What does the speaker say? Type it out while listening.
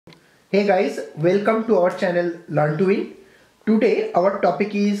Hey guys, welcome to our channel Learn to Win. Today our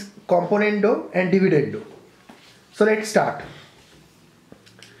topic is Componendo and Dividendo. So let's start.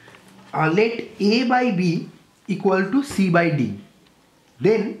 Let A by B equal to C by D.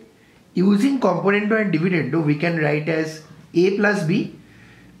 Then using Componendo and Dividendo we can write as A plus B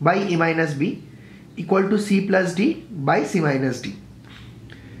by A minus B equal to C plus D by C minus D.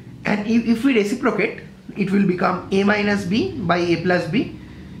 And if we reciprocate, it will become A minus B by A plus B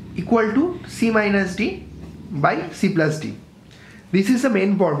equal to C minus D by C plus D. This is the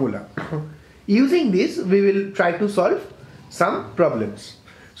main formula. Using this we will try to solve some problems.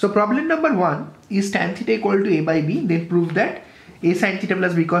 So problem number 1 is tan theta equal to A by B, then prove that A sin theta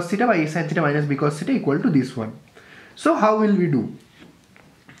plus B cos theta by A sin theta minus B cos theta equal to this one. So how will we do?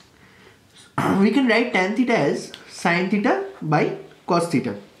 We can write tan theta as sin theta by cos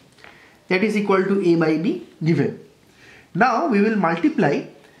theta, that is equal to A by B given. Now we will multiply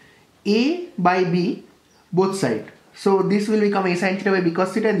A by B both sides. So this will become A sin theta by B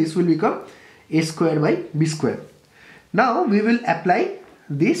cos theta and this will become A square by B square. Now we will apply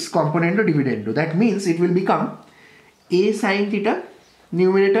this Componendo Dividendo. That means it will become A sin theta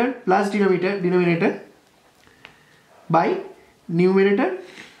numerator plus denominator by numerator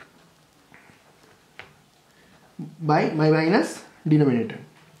by minus denominator.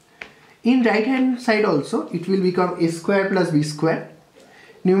 In right hand side also it will become A square plus B square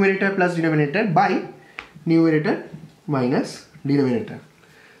numerator plus denominator by numerator minus denominator.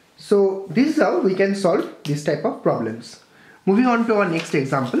 So this is how we can solve this type of problems. Moving on to our next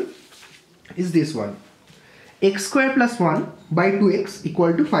example is this one. X square plus 1 by 2x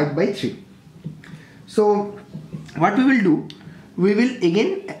equal to 5 by 3. So what we will do, we will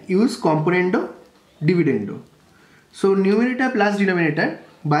again use Componendo Dividendo. So numerator plus denominator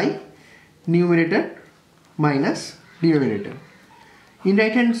by numerator minus denominator. In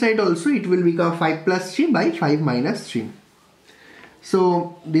right hand side also it will become 5 plus 3 by 5 minus 3.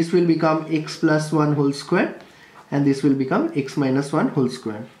 So this will become x plus 1 whole square and this will become x minus 1 whole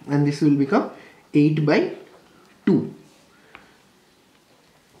square and this will become 8 by 2,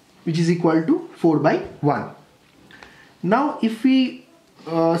 which is equal to 4 by 1. Now if we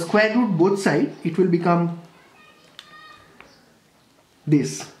square root both sides, it will become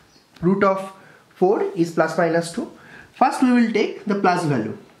this. Root of 4 is plus minus 2. First we will take the plus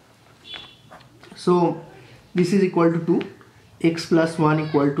value. So this is equal to 2. X plus 1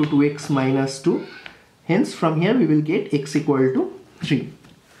 equal to 2x minus 2. Hence from here we will get x equal to 3.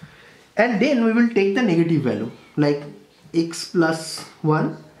 And then we will take the negative value like x plus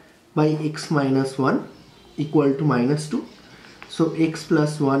 1 by x minus 1 equal to minus 2. So x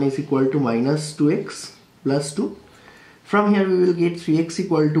plus 1 is equal to minus 2x plus 2. From here we will get 3x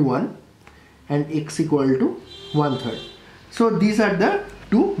equal to 1 and x equal to 1/3. So these are the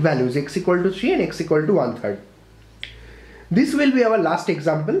two values, x equal to 3 and x equal to 1/3. This will be our last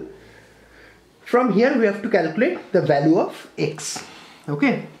example. From here we have to calculate the value of x.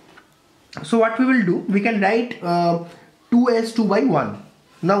 Okay. So what we will do, we can write 2 as 2 by 1.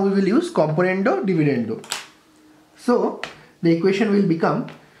 Now we will use Componendo Dividendo. So the equation will become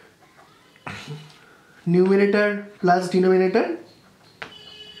numerator plus denominator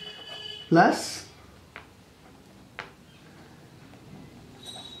plus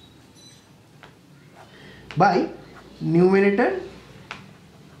by numerator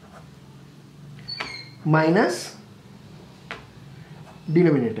minus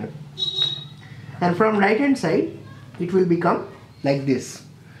denominator, and from right hand side it will become like this.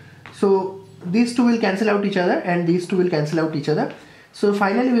 So these two will cancel out each other and these two will cancel out each other. So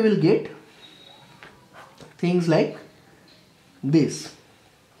finally we will get things like this.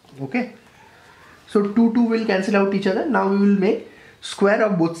 Okay, so 2 will cancel out each other. Now we will make square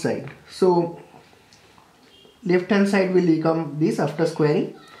of both sides. So left hand side will become this after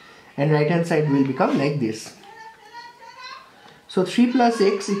squaring and right hand side will become like this. So 3 plus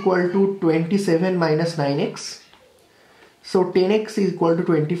x equal to 27 minus 9x. So 10x is equal to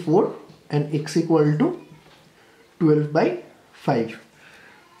 24 and x equal to 12 by 5.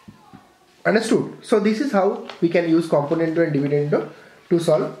 Understood? So this is how we can use Componendo and Dividendo to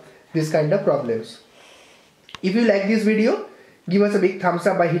solve this kind of problems. If you like this video, give us a big thumbs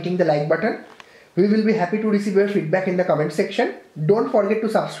up by hitting the like button. We will be happy to receive your feedback in the comment section. Don't forget to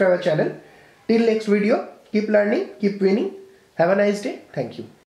subscribe our channel. Till next video, keep learning, keep winning. Have a nice day. Thank you.